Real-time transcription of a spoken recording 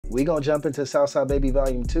We gonna jump into Southside Baby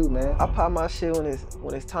Volume 2, man. I pop my shit when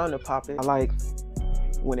it's time to pop it. I like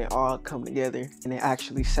when it all come together and it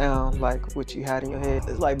actually sound like what you had in your head.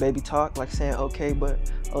 It's like baby talk, like saying okay, but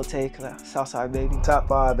okay, Southside Baby. Top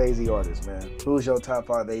 5 AZ artists, man. Who's your top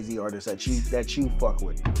 5 AZ artists that you fuck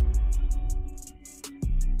with?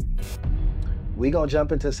 We gonna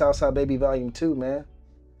jump into Southside Baby Volume 2, man.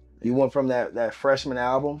 You went from that freshman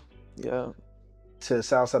album, Yeah, to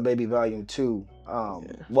Southside Baby Volume 2. yeah.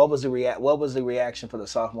 What was the reaction for the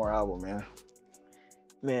sophomore album, man?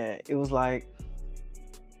 Man, it was like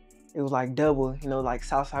double, you know, like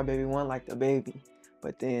Southside Baby 1, like the baby,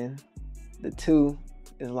 but then the 2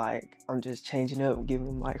 is like I'm just changing up, giving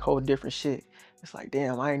them like whole different shit. It's like,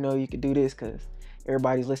 damn, I didn't know you could do this, because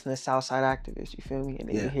everybody's listening to Southside Activists, you feel me? And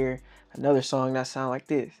then you hear another song that sound like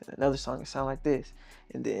this, and another song that sound like this,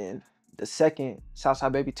 and then the second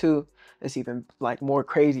Southside Baby 2 is even like more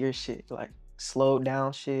crazier shit, like slowed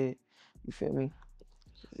down shit, you feel me?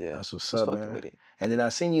 Yeah, That's what's just up, fucking man. with it. And then I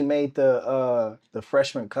seen you made the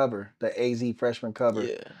freshman cover, the AZ freshman cover.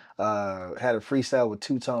 Yeah, Had a freestyle with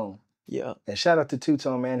Two Tone. yeah. And shout out to Two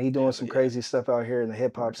Tone, man. He doing Hell some yeah. crazy stuff out here in the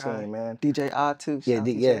hip hop My guy. scene, man. DJ I too. Yeah, Shout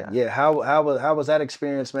out yeah, DJ I. yeah. How was that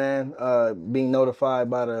experience, man? Being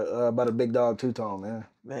notified by the big dog Two Tone, man.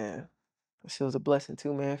 Man, that shit was a blessing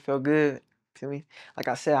too, man. Felt good. Feel me? Like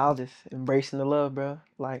I said, I was just embracing the love, bro.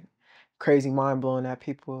 Like crazy mind blowing that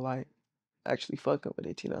people like actually fucking with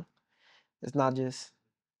it, you know. It's not just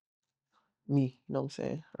me, you know what I'm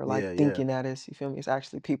saying? Or like Yeah, yeah. thinking that it's, you feel me? It's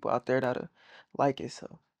actually people out there that like it,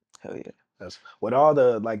 so hell yeah. That's with all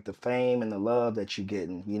the the fame and the love that you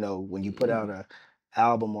getting, when you put out a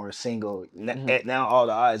album or a single, now all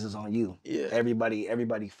the eyes is on you. Yeah.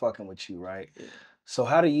 Everybody fucking with you, right? Yeah. So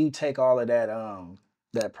how do you take all of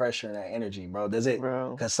that pressure and that energy, bro? Does it,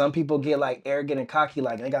 Bro. because some people get like arrogant and cocky,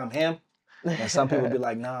 like nigga, I'm him. And some people be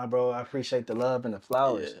like, nah, bro, I appreciate the love and the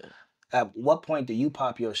flowers. Yeah. At what point do you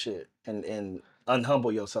pop your shit and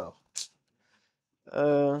unhumble yourself?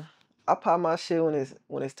 I pop my shit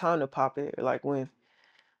when it's time to pop it, or like when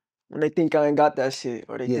they think I ain't got that shit,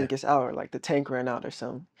 or they Yeah. think it's out, or like the tank ran out or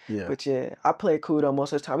something. Yeah. But yeah, I play it cool though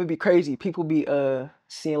most of the time. It'd be crazy. People be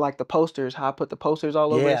seeing like the posters, how I put the posters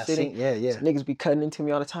all over the city. Yeah. So niggas be cutting into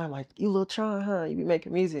me all the time, like, you Lil Tron, huh? You be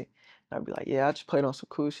making music. And I'd be like, yeah, I just played on some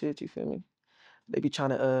cool shit, you feel me? They be trying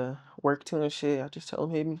to work to and shit. I just tell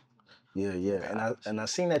them, hit me. Yeah. And I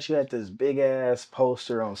seen that you had this big ass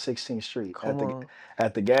poster on 16th Street Come on.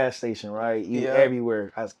 at the gas station, right? You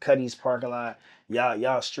everywhere. At Cuddy's parking lot.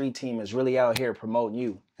 Y'all street team is really out here promoting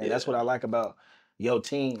you. And that's what I like about your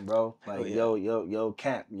team, bro. Like yo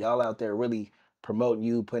camp. Y'all out there really promoting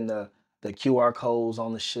you, putting the QR codes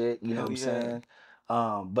on the shit, you know what I'm saying?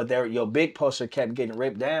 But your big poster kept getting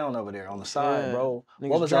ripped down over there on the side, bro. Niggas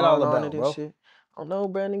What was that all drawing on about, it and bro? shit. I don't know,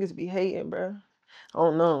 bro. Niggas be hating, bro. I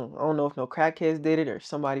don't know if no crackheads did it or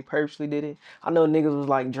somebody purposely did it. I know niggas was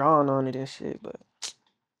like drawing on it and shit, but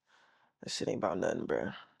that shit ain't about nothing, bro.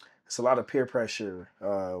 It's a lot of peer pressure.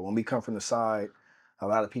 When we come from the side, a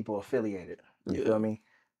lot of people affiliated. You feel me?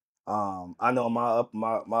 I know my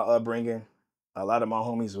upbringing. A lot of my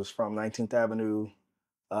homies was from 19th Avenue,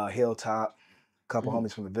 Hilltop. A couple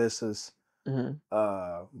homies from the Vistas,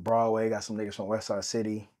 Broadway. Got some niggas from West Side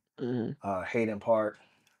City, Hayden Park,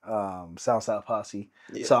 Southside Posse.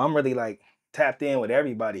 So I'm really like tapped in with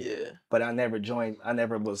everybody. But I never joined. I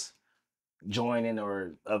never was joining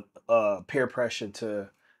or peer pressure to.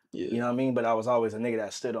 You know what I mean? But I was always a nigga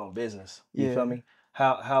that stood on business. You feel me?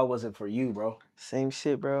 How was it for you, bro? Same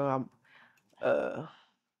shit, bro. I'm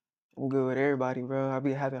good with everybody, bro. I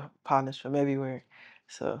be having partners from everywhere.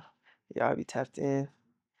 So yeah, I be tapped in.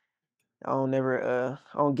 I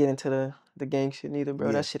don't get into the gang shit neither,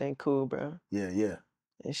 bro. That shit ain't cool, bro. Yeah.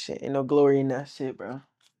 And shit ain't no glory in that shit, bro.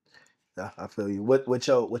 I feel you. With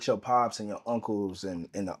your pops and your uncles and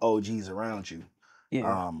the OGs around you,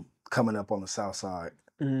 coming up on the South Side.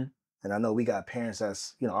 And I know we got parents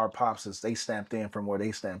that's, our pops they stamped in from where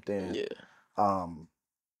they stamped in.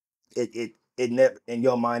 It never, in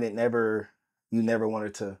your mind, you never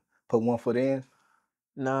wanted to put one foot in?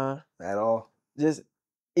 Nah. At all? Just,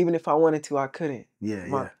 even if I wanted to, I couldn't.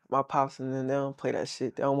 Yeah. My pops and them, they don't play that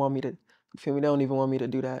shit. They don't want me to, you feel me? They don't even want me to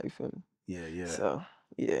do that, you feel me? Yeah. So,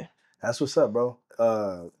 yeah. That's what's up, bro.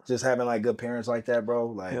 Just having like good parents like that, bro.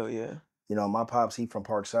 Like, hell yeah. My pops, he from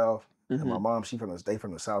Park South. And my mom, they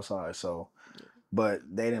from the South Side, so, but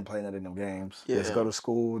they didn't play none of them games. Just go to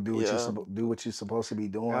school, do what you're supposed to be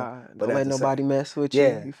doing. Don't let nobody mess with you.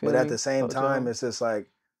 Yeah, You feel but me? at the same time, it's just like,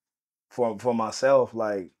 for myself,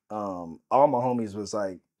 like, all my homies was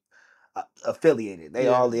like affiliated. They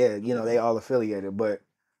all, they all affiliated, but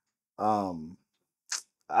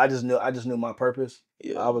I just knew my purpose.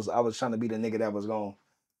 Yeah, I was trying to be the nigga that was gonna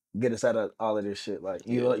get us out of all of this shit. Like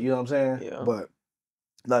yeah, you know what I'm saying? yeah, But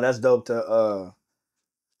no, that's dope to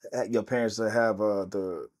your parents to have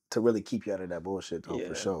the to really keep you out of that bullshit though, for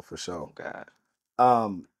yeah. sure, for sure. Oh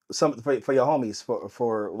God. Some for your homies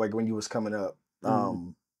for like when you was coming up,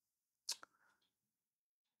 Mm,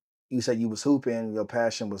 you said you was hooping, your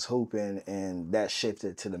passion was hooping, and that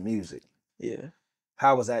shifted to the music. yeah,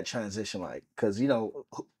 How was that transition like? Because you know,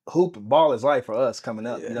 hoop ball is life for us coming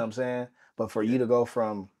up. You know yeah, what I'm saying? But for yeah. you to go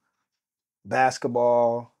from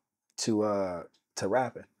basketball to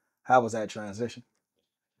rapping, how was that transition?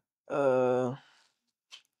 Uh,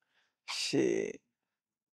 shit.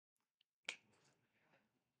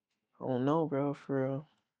 I don't know, bro. For real.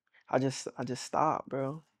 I just stopped,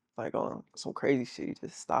 bro. Like on some crazy shit. You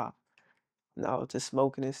just stop. And I was just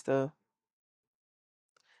smoking and stuff.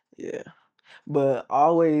 Yeah. But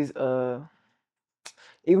always,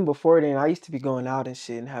 even before then, I used to be going out and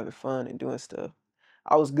shit and having fun and doing stuff.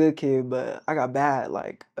 I was a good kid, but I got bad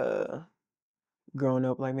like growing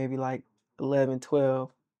up, like maybe like 11,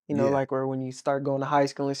 12. You know, Yeah, like where when you start going to high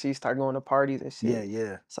school and shit, you start going to parties and yeah, shit.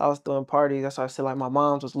 yeah, So I was doing parties. That's why I said like my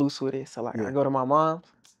mom's was loose with it. So like I yeah. go to my mom's,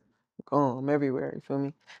 I'm everywhere. You feel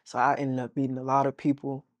me? So I ended up meeting a lot of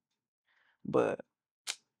people, but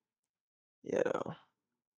yeah, though.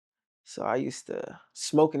 So I used to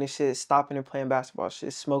smoking and shit, stopping and playing basketball,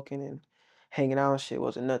 shit, smoking and hanging out and shit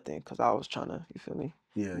wasn't nothing because I was trying to, you feel me,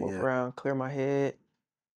 Yeah, move yeah. around, clear my head.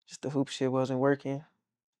 Just the hoop shit wasn't working,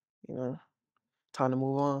 you know. Time to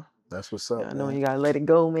move on. That's what's Yeah, up, I know man. you gotta let it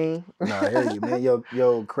go, man. Nah, I hear you, man.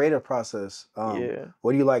 Yo, creative process. Yeah.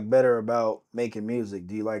 What do you like better about making music?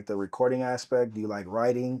 Do you like the recording aspect? Do you like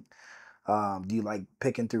writing? Do you like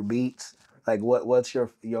picking through beats? Like what's your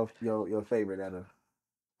favorite out of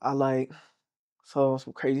I like so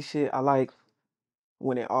some crazy shit. I like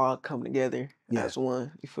when it all come together yeah. as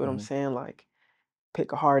one. You feel what I'm Hmm. saying? Like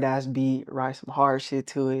pick a hard ass beat, write some hard shit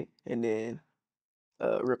to it, and then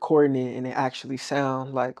recording it and it actually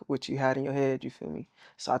sound like what you had in your head, you feel me?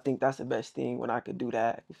 So I think that's the best thing when I could do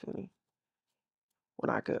that, you feel me? When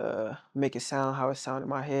I could make it sound how it sound in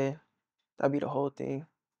my head. That'd be the whole thing,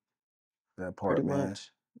 That pretty part, man.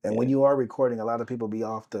 much. And when Yeah. you are recording, a lot of people be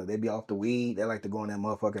off the weed. They like to go in that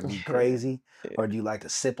motherfucker and be Yeah. crazy. Or Yeah. do you like to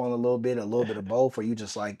sip on a little bit of both, or you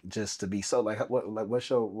just like just to be so like what's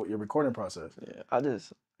your recording process? Yeah. I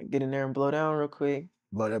just get in there and blow down real quick.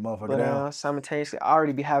 Blow that motherfucker Blow down. down simultaneously. I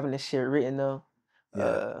already be having this shit written though. Yeah,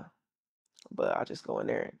 Uh but I just go in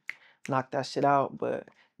there and knock that shit out, but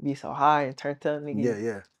be so high and turned up, yeah, nigga.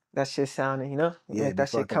 yeah, That shit sounding, you know? yeah. Make Be that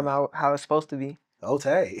shit come fucking out how it's supposed to be. Ote.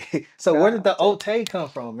 So where did God, the take. Ote come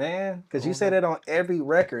from, man? I Because you don't say know. that on every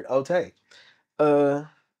record, Ote. Uh,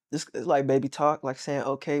 this is like baby talk, like saying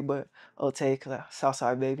okay, but okay, cause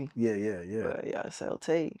Southside baby. Yeah, yeah, yeah. But yeah, I say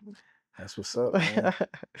okay. That's what's up, man.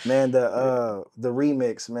 Man, the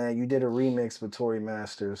remix, man. You did a remix with Tory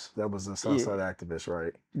Masters. That was a Southside Yeah, activist,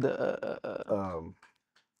 right? the Um,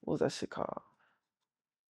 what was that shit called?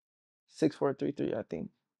 6433, I think.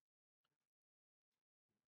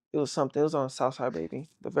 It was something. It was on Southside Baby,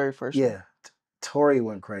 the very first one. yeah, Tory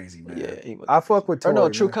went crazy, man. Yeah, he went I crazy. fuck with Or no,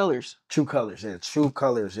 Tory, True man. Colors. True Colors, yeah, True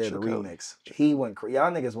Colors, yeah, True the Colors. remix. True He Colors. went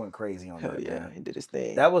y'all niggas went crazy on Hell that, yeah, man. he did his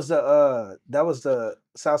thing. That was the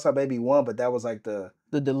Southside Baby one, but that was like The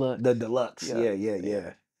the deluxe. deluxe. Yeah, Yeah, yeah, yeah,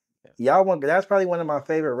 yeah. Y'all want that's probably one of my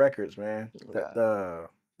favorite records, man. yeah,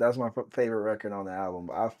 That's my favorite record on the album.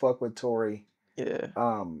 I fuck with Tory. yeah.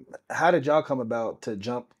 How did y'all come about to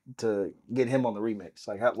jump to get him on the remix?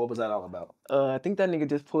 Like, what was that all about? I think that nigga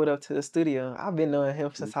just pulled up to the studio. I've been knowing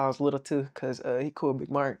him since I was little too, cause he cool Big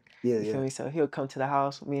Mark. Yeah, You feel yeah, me? So he'll come to the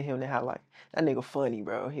house. Me and him, they have like that nigga funny,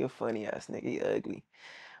 bro. He a funny ass nigga. He ugly,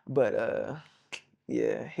 but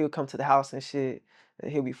yeah, he'll come to the house and shit.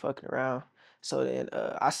 And he'll be fucking around. So then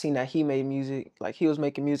I seen that he made music. Like he was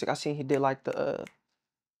making music. I seen he did like the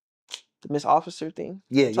Miss Officer thing.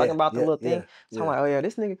 yeah, I'm talking yeah, about the yeah, little thing. yeah, So I'm yeah, like, oh yeah,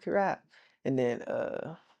 this nigga can rap. And then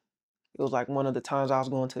it was like one of the times I was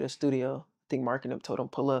going to the studio. I think Mark and them told him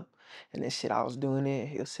pull up. And then shit, I was doing it.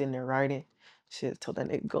 He was sitting there writing. Shit, told that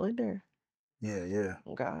nigga go in there. yeah, yeah.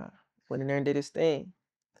 Oh God. Went in there and did his thing.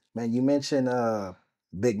 Man, you mentioned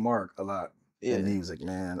Big Mark a lot in Yeah. music,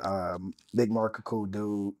 man. Big Mark, a cool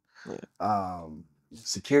dude. Yeah.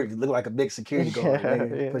 Security look like a big security guard,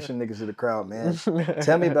 nigga, Yeah. pushing niggas to the crowd, man.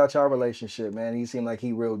 Tell me Yeah. about y'all relationship, man. He seemed like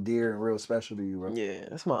he real dear and real special to you, bro. Yeah,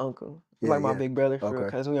 that's my uncle. Yeah, Like my yeah. big brother for real, Okay.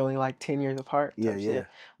 cause we only like 10 years apart Yeah, type yeah. shit.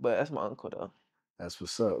 But that's my uncle though. That's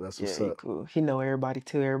what's up. That's Yeah, what's he up. cool. He know everybody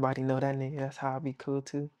too. Everybody know that nigga. That's how I be cool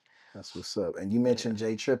too. That's what's up. And you mentioned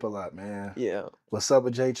J Trip a lot, man. Yeah, What's up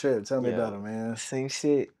with J Trip? Tell me yeah, about him, man. same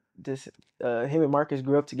shit. Just him and Marcus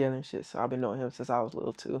grew up together and shit, so I've been knowing him since I was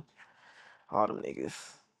little too. All them niggas.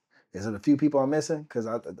 Is it a few people I'm missing? Because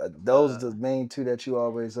those Uh, the main two that you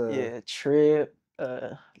always yeah, Trip,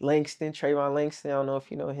 Langston, Trayvon Langston. I don't know if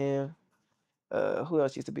you know him. Who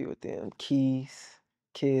else used to be with them? Keys,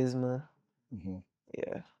 Kisma. Mhm.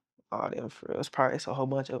 Yeah, all them for real. It's a whole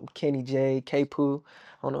bunch of them. Kenny J, K Poo.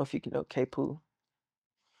 I don't know if you can know K Poo.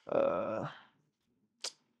 Uh,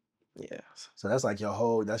 yeah, So that's like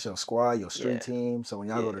that's your squad, your street yeah, team. So when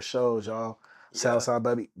y'all go yeah, to shows, y'all yeah,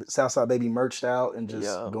 Southside Baby merched out and just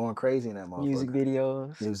yeah. going crazy in that Music motherfucker.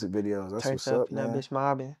 videos, Music videos. That's turned what's up up, in that man. bitch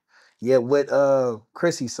mobbing. Yeah, with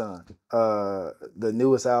Chrissy's son, the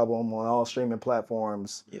newest album on all streaming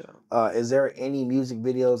platforms. Yeah, Is there any music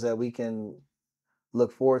videos that we can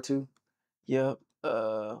look forward to? yep.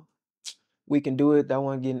 We can do it. That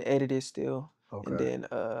one getting edited still. And Okay. then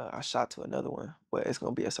I shot to another one, but it's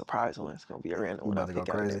gonna be a surprise one. It's gonna be a random You one I about to go pick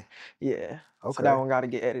out of there. crazy? Yeah. So that Okay. one gotta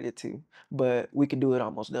get edited too. But we can do it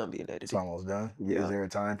almost done being It's edited. almost done. Is Yeah. there a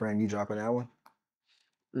time frame you dropping that one?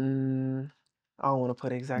 Mm, I don't want to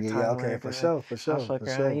put an exact Yeah, yeah, okay, timeline for because sure, for I sure, fuck for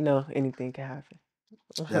around. sure. You know, anything can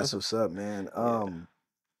That's happen. what's up, man. Yeah.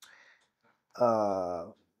 Uh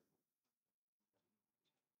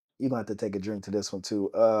you're gonna have to take a drink to this one too.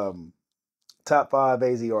 Top five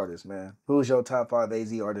AZ artists, man. Who's your top five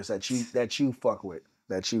AZ artists that you fuck with?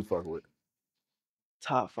 That you fuck with.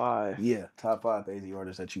 Top five. Yeah, top five AZ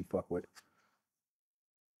artists that you fuck with.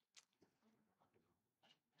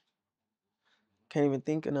 Can't even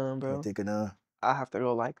think of none, Can't bro. think of none. I have to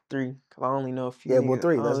go like three, cause I only know a few Yeah, well, niggas.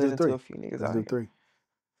 three. I don't Let's do listen to a three. few niggas Let's out do here. three.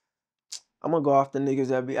 I'm gonna go off the niggas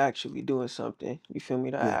that be actually doing something. You feel me?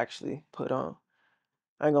 That I Yeah. actually put on.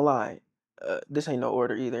 I ain't gonna lie. This ain't no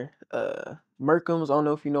order either. Merkums. I don't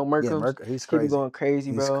know if you know Yeah, Merkums. Merc, he's He be crazy. going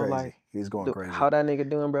crazy, He's bro. crazy. Like, He's going crazy. how that nigga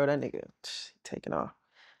doing, bro? That nigga taking off.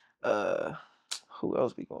 Uh, who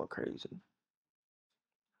else be going crazy?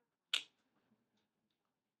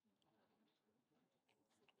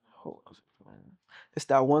 Who else be going- It's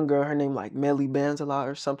that one girl. Her name like Melly Bands a lot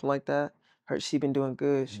or something like that. She been doing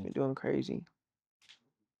good. She Mhm. been doing crazy.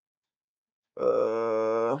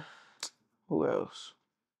 Uh, who else?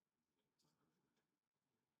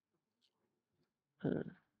 Hmm.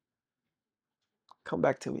 Come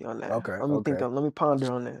back to me on that. Okay, Let me think okay. of. Let me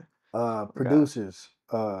ponder on that. Oh God. Producers.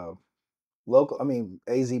 Local, I mean,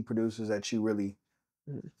 AZ producers that you really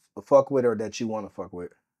Mhm. fuck with or that you want to fuck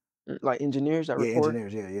with. Like engineers that Yeah, record.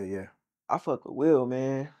 engineers. Yeah, yeah, yeah. I fuck with Will,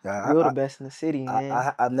 man. Yeah, Will the best in the city,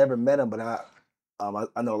 man. I've never met him, but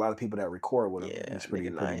I know a lot of people that record with him. Yeah, He's nigga pretty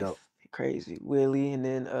nice. dope. He crazy. Willie and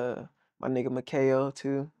then my nigga Makeo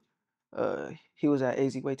too. He was at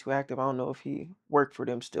AZ Way Too Active. I don't know if he worked for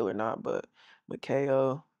them still or not, but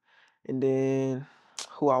Makeo. And then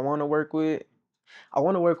who I wanna work with? I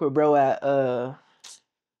wanna work with bro at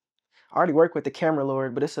I already work with the camera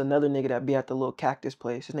lord, but it's another nigga that be at the little cactus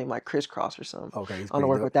place. His name like Crisscross or something. Okay, he's I wanna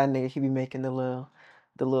pretty work with dope. that nigga. He be making the little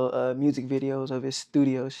music videos of his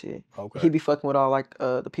studio shit. He Okay, be fucking with all like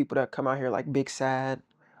the people that come out here like Big Sad,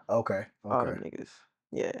 okay, all okay. them niggas.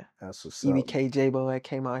 Yeah. That's what's up. EBK J-Bo that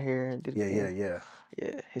came out here and did a Yeah, yeah, thing. yeah.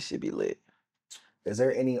 Yeah, his shit be lit. Is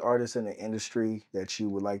there any artist in the industry that you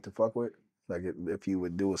would like to fuck with? Like if you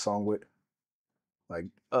would do a song with? Like,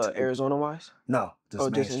 Arizona wise? no, just Or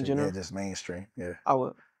just in mainstream. Yeah, general? just mainstream. Yeah, I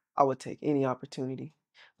would I would take any opportunity.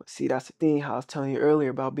 But see, that's the thing, how I was telling you earlier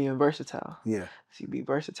about being versatile. yeah, So you be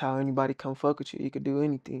versatile, anybody come fuck with you. You could do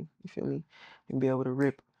anything. You feel me? And be able to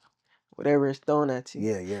rip whatever is thrown at you.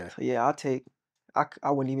 yeah, yeah. So yeah,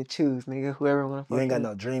 I wouldn't even choose, nigga. Whoever wanna You fuck ain't with got me.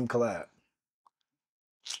 no dream collab.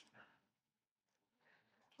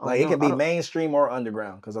 I don't Like it know. could I be don't mainstream or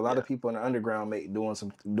underground, because a lot yeah. of people in the underground make doing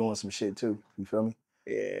some shit too. You feel me?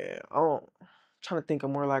 Yeah. I don't trying to think of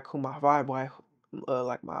more like who my vibe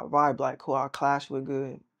like my vibe like who I clash with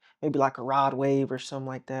good. Maybe like a Rod Wave or something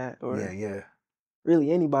like that. Yeah, Or yeah,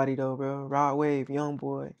 really anybody though, bro. Rod Wave, Young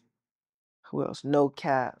Boy. Who else? No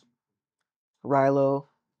Cap, Rilo.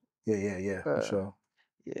 yeah, yeah, yeah, for Uh, sure.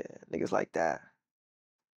 yeah, niggas like that.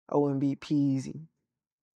 OMB Peasy,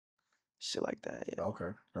 shit like that. Yeah, Okay,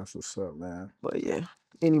 that's what's up, man. but yeah,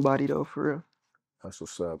 anybody though for real. That's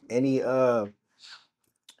what's up. Any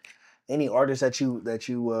artists that you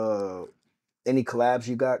any collabs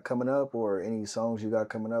you got coming up or any songs you got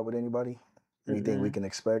coming up with anybody? Anything we Mm-mm. can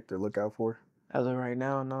expect or look out for? As of right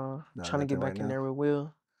now, no. No, Trying to nothing get right back in now. there with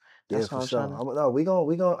Will. Yeah, That's for how I'm sure. trying to. No, we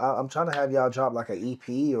going I'm trying to have y'all drop like a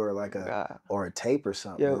EP or like Oh God. a tape or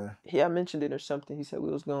something, Yo, man. he had mentioned it or something. He said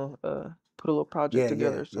we was gonna put a little project Yeah, yeah,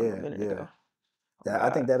 together or something a yeah, minute yeah. ago. Oh I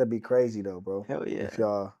think God. that'd be crazy though, bro. Hell If yeah.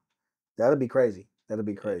 y'all, that'd be crazy. That'd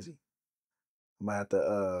be Yeah. crazy. I'm gonna have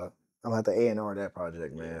to I'm gonna have to A&R that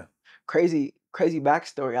project, Yeah. man. Crazy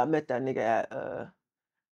backstory. I met that nigga at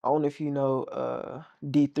I don't know if you know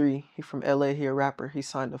D3. He from LA, he a rapper. He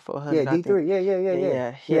signed to Yeah, 400, I think. D3. Yeah, yeah, yeah, Yeah, yeah.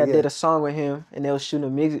 yeah. He Yeah, had yeah. did a song with him and they was shooting a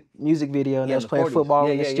music video and Yeah, they in was the playing 40s. football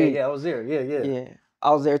Yeah, in the yeah, yeah, street. yeah. I was there. Yeah, yeah. Yeah. I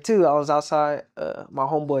was there too. I was outside, my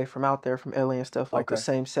homeboy from out there from LA and stuff, like the Okay.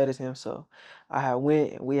 same set as him. So I had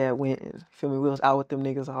went and we had went and feel me, we was out with them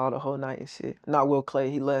niggas all the whole night and shit. Not Will Clay,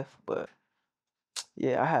 he left, but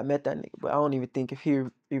yeah, I had met that nigga, but I don't even think if he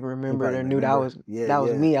even You remembered probably or knew that remember. was Yeah, that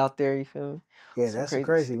was yeah. me out there, you feel me? Yeah, Some that's crazy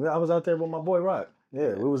crazy. shit. I was out there with my boy Rock. Yeah,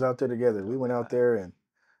 Yeah. we was out there together. We Oh went out God. there and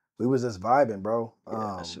we was just vibing, bro. Yeah,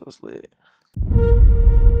 that shit was lit.